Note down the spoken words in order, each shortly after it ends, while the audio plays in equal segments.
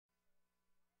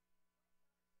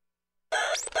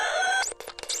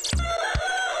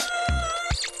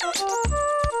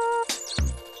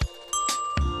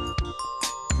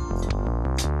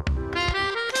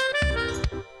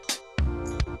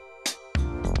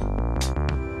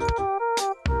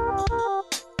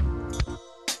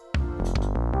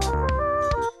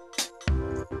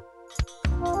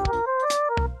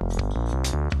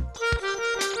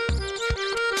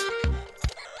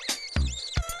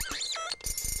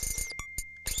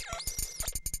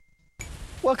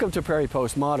Welcome to Prairie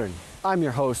Post Modern. I'm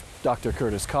your host, Dr.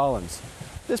 Curtis Collins.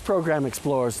 This program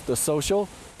explores the social,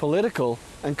 political,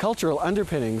 and cultural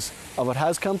underpinnings of what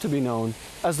has come to be known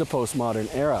as the postmodern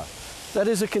era. That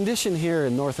is a condition here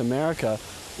in North America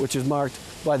which is marked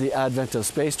by the advent of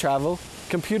space travel,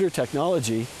 computer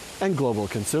technology, and global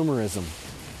consumerism.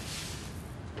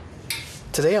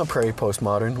 Today on Prairie Post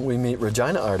Modern, we meet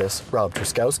Regina artist Robert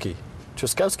Truszkowski.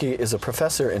 Truszkowski is a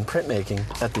professor in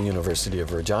printmaking at the University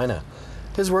of Regina.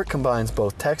 His work combines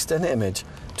both text and image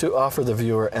to offer the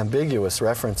viewer ambiguous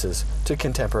references to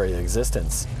contemporary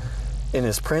existence. In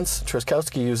his prints,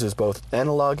 Truszkowski uses both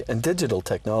analog and digital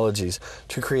technologies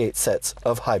to create sets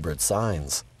of hybrid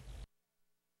signs.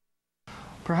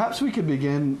 Perhaps we could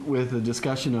begin with a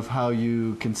discussion of how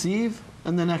you conceive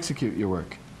and then execute your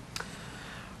work.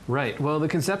 Right. Well, the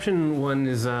conception one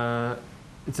is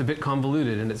it's a bit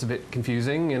convoluted and it's a bit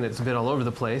confusing and it's a bit all over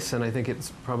the place, and I think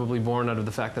it's probably born out of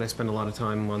the fact that I spend a lot of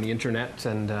time on the internet,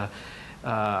 and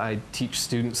I teach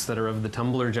students that are of the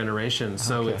Tumblr generation,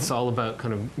 so it's all about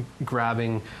kind of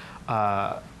grabbing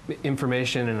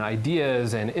information and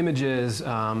ideas and images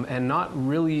and not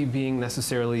really being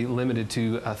necessarily limited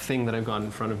to a thing that I've got in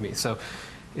front of me. So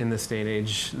in this day and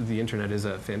age, the internet is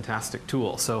a fantastic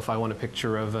tool. So if I want a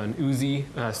picture of an Uzi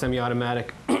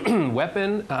semi-automatic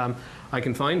weapon, I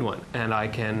can find one and I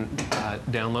can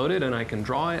download it and I can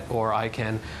draw it, or I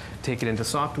can take it into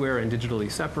software and digitally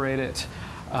separate it.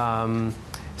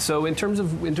 So in terms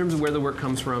of where the work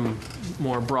comes from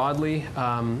more broadly,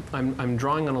 I'm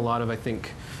drawing on a lot of, I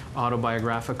think,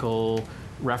 autobiographical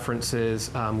references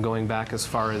going back as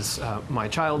far as my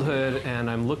childhood, and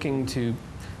I'm looking to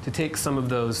take some of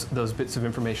those bits of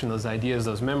information, those ideas,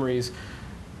 those memories,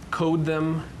 code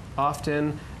them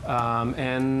often,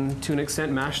 and to an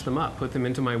extent mash them up, put them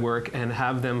into my work, and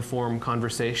have them form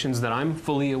conversations that I'm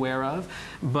fully aware of,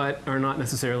 but are not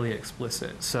necessarily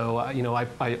explicit. So you know,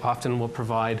 I often will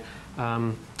provide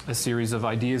a series of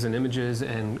ideas and images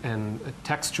and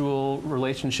textual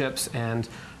relationships, and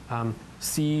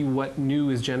see what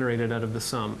new is generated out of the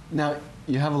sum. Now,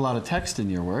 you have a lot of text in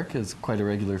your work. It's quite a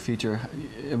regular feature.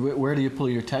 Where do you pull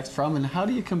your text from, and how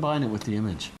do you combine it with the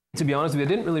image? To be honest with you, I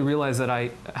didn't really realize that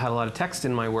I had a lot of text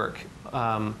in my work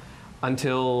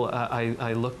until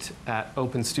I looked at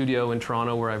Open Studio in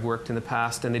Toronto, where I've worked in the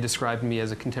past, and they described me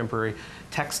as a contemporary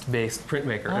text-based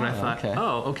printmaker. And I thought,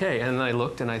 oh, okay. And then I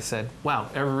looked and I said, wow,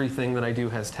 everything that I do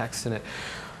has text in it.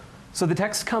 So the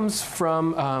text comes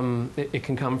from, it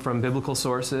can come from biblical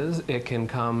sources, it can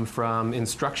come from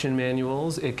instruction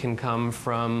manuals, it can come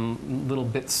from little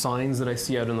bit signs that I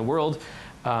see out in the world.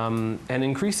 And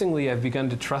increasingly I've begun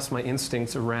to trust my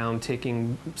instincts around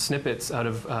taking snippets out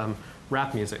of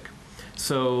rap music.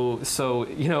 So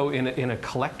you know, in a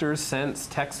collector's sense,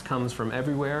 text comes from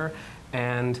everywhere,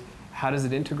 and how does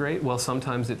it integrate? Well,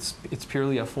 sometimes it's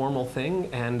purely a formal thing,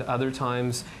 and other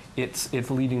times it's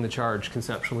leading the charge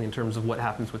conceptually in terms of what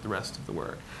happens with the rest of the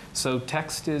work. So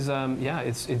text is, yeah,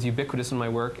 it's ubiquitous in my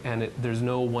work, and there's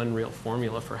no one real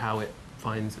formula for how it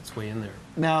finds its way in there.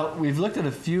 Now, we've looked at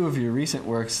a few of your recent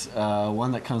works.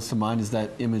 One that comes to mind is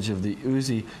that image of the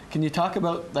Uzi. Can you talk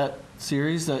about that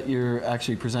series that you're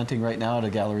actually presenting right now at a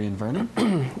gallery in Vernon?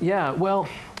 Yeah, well,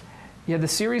 yeah, the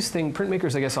series thing,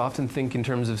 printmakers, I guess, often think in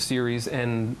terms of series,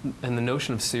 and the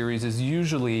notion of series is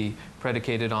usually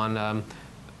predicated on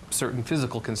certain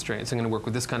physical constraints. I'm going to work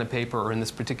with this kind of paper or in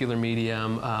this particular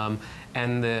medium,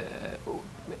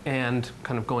 and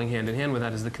kind of going hand in hand with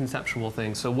that is the conceptual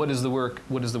thing. So what is the work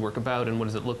about, and what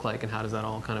does it look like, and how does that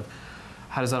all kind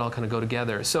of go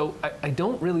together? So I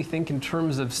don't really think in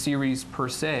terms of series per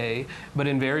se, but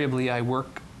invariably I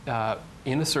work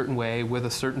in a certain way with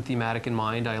a certain thematic in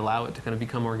mind. I allow it to kind of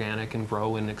become organic and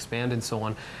grow and expand and so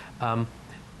on.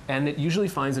 And it usually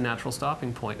finds a natural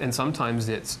stopping point, and sometimes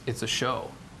it's a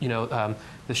show. You know,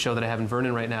 the show that I have in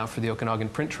Vernon right now for the Okanagan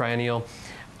Print Triennial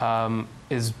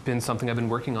has been something I've been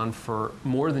working on for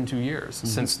more than 2 years,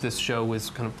 since this show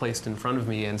was kind of placed in front of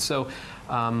me. And so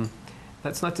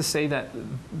that's not to say that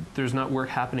there's not work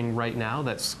happening right now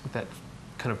that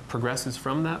kind of progresses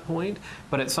from that point,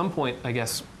 but at some point, I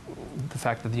guess, the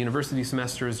fact that the university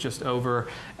semester is just over,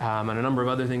 and a number of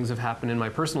other things have happened in my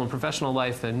personal and professional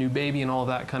life, a new baby and all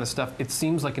that kind of stuff, it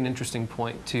seems like an interesting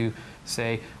point to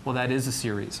say, well, that is a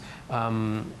series.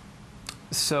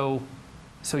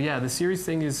 So yeah, the series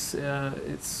thing is,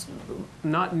 it's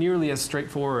not nearly as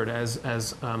straightforward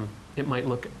as it might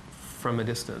look from a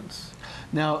distance.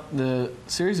 Now, the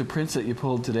series of prints that you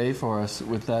pulled today for us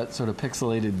with that sort of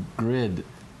pixelated grid,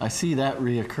 I see that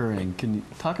reoccurring. Can you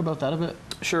talk about that a bit?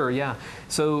 Sure, yeah.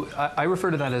 So I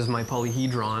refer to that as my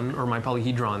polyhedron or my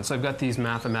polyhedron. So I've got these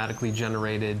mathematically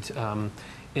generated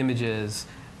images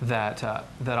that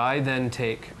I then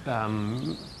take.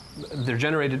 They're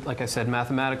generated, like I said,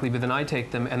 mathematically, but then I take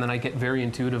them and then I get very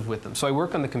intuitive with them. So I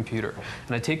work on the computer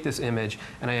and I take this image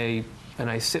and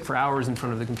I sit for hours in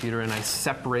front of the computer and I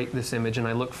separate this image and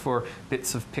I look for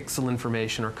bits of pixel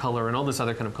information or color and all this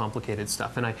other kind of complicated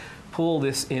stuff. And I pull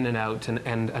this in and out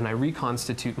and I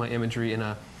reconstitute my imagery in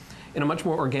a much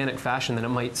more organic fashion than it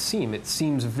might seem. It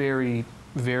seems very,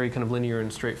 very kind of linear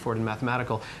and straightforward and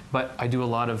mathematical, but I do a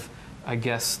lot of, I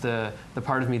guess, the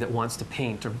part of me that wants to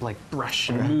paint or like brush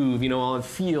and move, you know, all and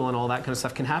feel and all that kind of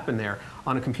stuff can happen there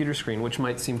on a computer screen, which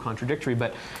might seem contradictory,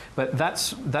 but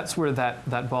that's where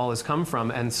that ball has come from.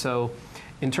 And so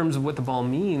in terms of what the ball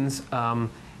means,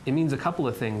 it means a couple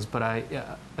of things, but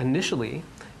initially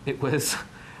it was,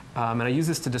 and I use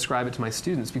this to describe it to my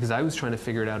students because I was trying to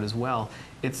figure it out as well.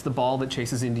 It's the ball that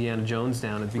chases Indiana Jones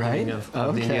down at the beginning of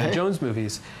the Indiana Jones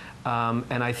movies.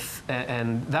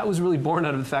 And that was really born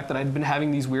out of the fact that I'd been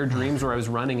having these weird dreams where I was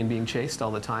running and being chased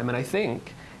all the time. And I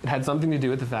think it had something to do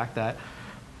with the fact that,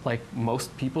 like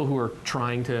most people who are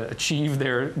trying to achieve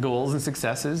their goals and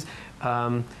successes,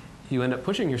 you end up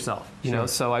pushing yourself, you know?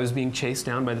 So I was being chased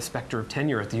down by the specter of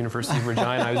tenure at the University of Regina.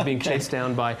 I was being chased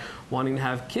down by wanting to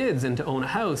have kids and to own a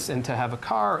house and to have a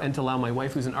car and to allow my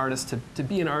wife, who's an artist, to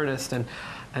be an artist and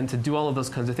to do all of those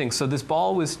kinds of things. So this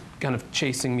ball was kind of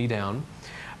chasing me down.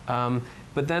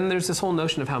 But then there's this whole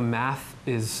notion of how math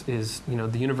is, you know,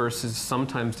 the universe is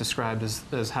sometimes described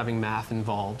as having math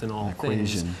involved in all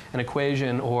things. An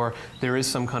equation, or there is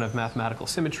some kind of mathematical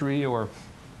symmetry, or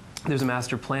there's a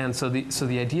master plan. So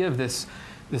the idea of this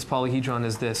polyhedron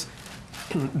is this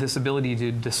ability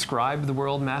to describe the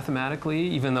world mathematically,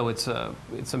 even though it's a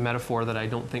metaphor that I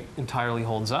don't think entirely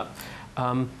holds up.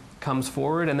 Comes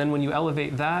forward, and then when you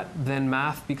elevate that, then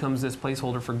math becomes this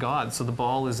placeholder for God. So the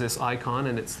ball is this icon,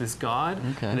 and it's this God,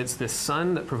 and it's this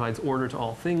sun that provides order to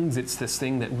all things. It's this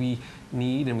thing that we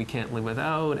need and we can't live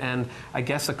without, and I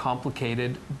guess a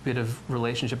complicated bit of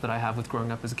relationship that I have with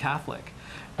growing up as a Catholic.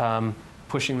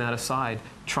 Pushing that aside,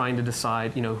 trying to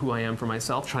decide, you know, who I am for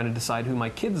myself, trying to decide who my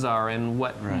kids are and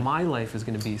what my life is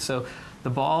going to be. So the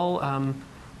polyhedron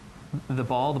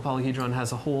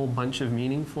has a whole bunch of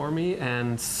meaning for me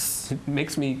and it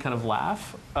makes me kind of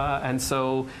laugh. And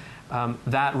so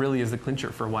that really is the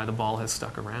clincher for why the ball has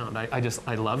stuck around.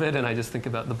 I love it, and I just think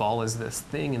about the ball as this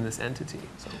thing and this entity.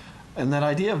 So. And that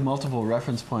idea of multiple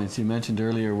reference points you mentioned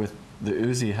earlier with the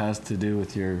Uzi has to do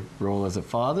with your role as a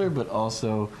father, but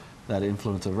also that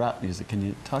influence of rap music. Can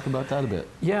you talk about that a bit?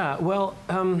 Yeah, well,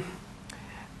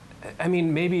 I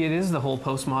mean, maybe it is the whole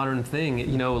postmodern thing,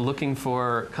 you know, looking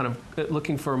for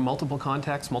multiple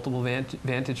contexts, multiple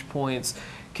vantage points,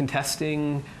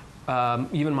 contesting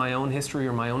even my own history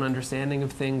or my own understanding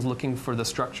of things, looking for the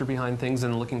structure behind things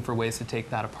and looking for ways to take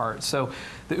that apart. So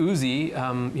the Uzi,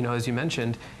 you know, as you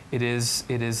mentioned, it is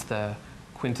the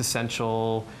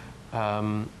quintessential,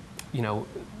 you know,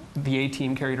 the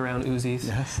A-team carried around Uzis.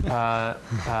 Yes.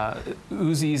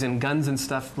 Uzis and guns and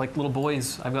stuff, like little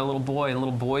boys. I've got a little boy, and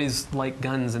little boys like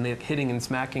guns, and they're hitting and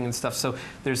smacking and stuff. So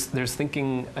there's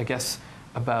thinking, I guess,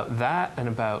 about that and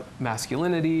about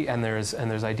masculinity, and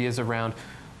there's ideas around,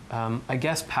 I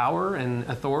guess, power and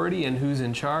authority and who's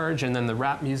in charge, and then the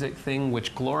rap music thing,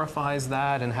 which glorifies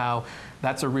that and how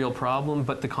that's a real problem.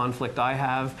 But the conflict I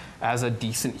have as a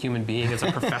decent human being, as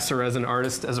a professor, as an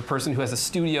artist, as a person who has a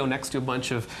studio next to a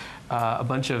bunch of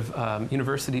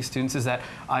university students, is that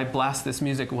I blast this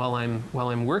music while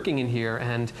I'm working in here,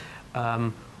 and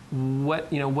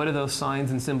what do those signs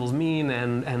and symbols mean,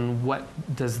 and what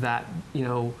does that, you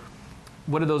know,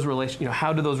 what are those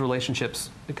how do those relationships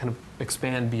kind of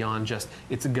expand beyond just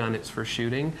it's a gun, it's for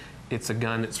shooting, it's a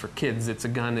gun, it's for kids, it's a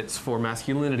gun, it's for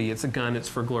masculinity, it's a gun, it's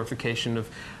for glorification of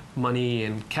money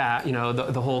and you know,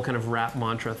 the whole kind of rap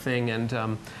mantra thing.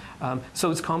 And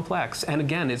so it's complex, and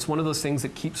again, it's one of those things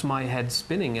that keeps my head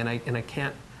spinning, and I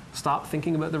can't stop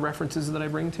thinking about the references that I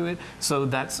bring to it. So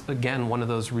that's, again, one of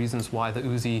those reasons why the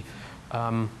Uzi,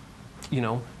 you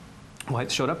know, why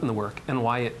it showed up in the work, and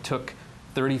why it took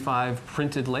 35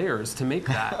 printed layers to make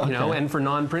that, you know, and for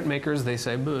non-printmakers, they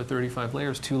say, 35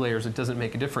 layers, 2 layers, it doesn't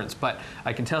make a difference. But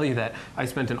I can tell you that I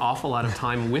spent an awful lot of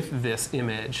time with this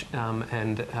image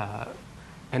and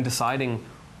deciding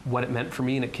what it meant for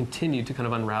me, and it continued to kind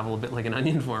of unravel a bit like an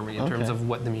onion for me in terms of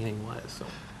what the meaning was. So.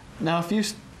 Now, if you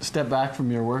step back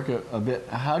from your work a bit,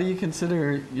 how do you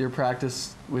consider your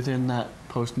practice within that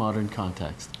postmodern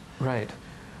context? Right.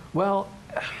 Well,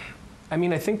 I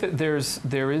mean, I think that there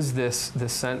is this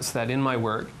sense that in my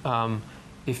work,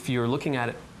 if you're looking at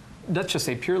it let's just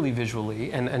say purely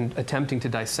visually, and attempting to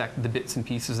dissect the bits and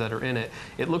pieces that are in it,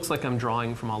 it looks like I'm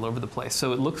drawing from all over the place.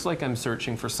 So it looks like I'm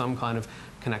searching for some kind of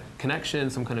connection,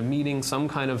 some kind of meaning, some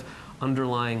kind of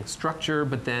underlying structure,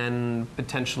 but then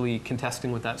potentially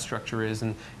contesting what that structure is,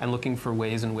 and looking for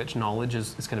ways in which knowledge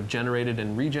is kind of generated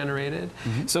and regenerated.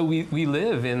 Mm-hmm. So we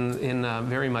live in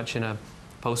very much in a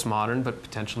postmodern, but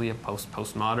potentially a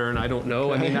postmodern. I don't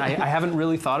know. I mean, I haven't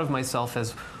really thought of myself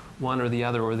as one or the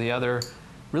other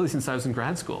really since I was in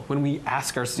grad school, when we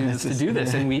ask our students to do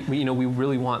this, and we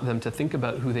really want them to think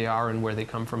about who they are and where they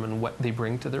come from and what they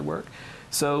bring to their work.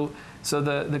 So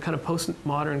the kind of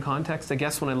postmodern context, I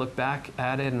guess when I look back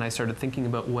at it and I started thinking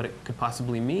about what it could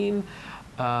possibly mean,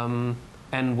 and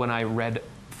when I read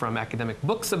from academic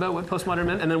books about what postmodern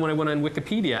meant, and then when I went on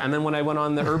Wikipedia, and then when I went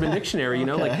on the Urban Dictionary,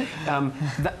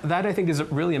 that I think is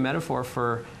really a metaphor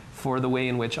for the way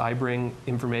in which I bring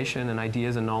information and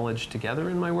ideas and knowledge together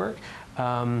in my work.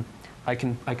 I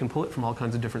can pull it from all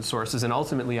kinds of different sources, and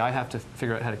ultimately I have to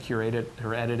figure out how to curate it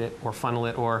or edit it or funnel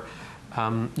it or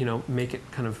make it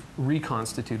kind of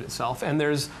reconstitute itself. And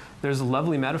there's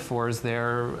lovely metaphors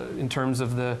there in terms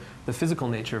of the physical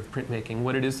nature of printmaking,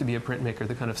 what it is to be a printmaker,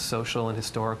 the kind of social and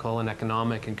historical and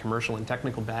economic and commercial and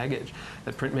technical baggage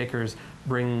that printmakers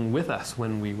bring with us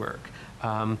when we work.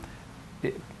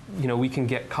 We can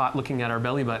get caught looking at our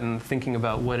belly button, thinking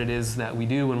about what it is that we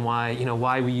do and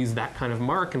why we use that kind of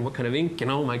mark and what kind of ink, and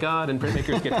oh my God, and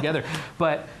printmakers get together.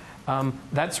 But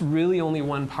that's really only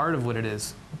one part of what it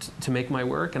is to make my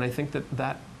work, and I think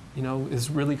that is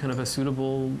really kind of a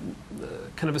suitable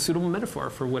metaphor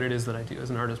for what it is that I do as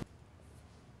an artist.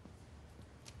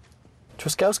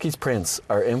 Truszkowski's prints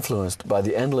are influenced by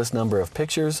the endless number of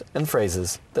pictures and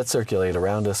phrases that circulate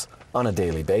around us on a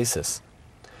daily basis.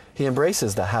 He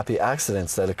embraces the happy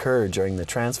accidents that occur during the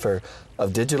transfer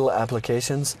of digital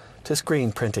applications to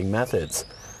screen printing methods.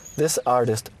 This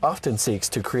artist often seeks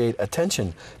to create a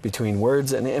tension between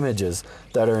words and images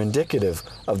that are indicative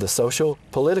of the social,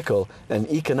 political, and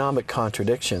economic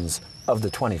contradictions of the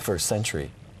 21st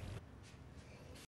century.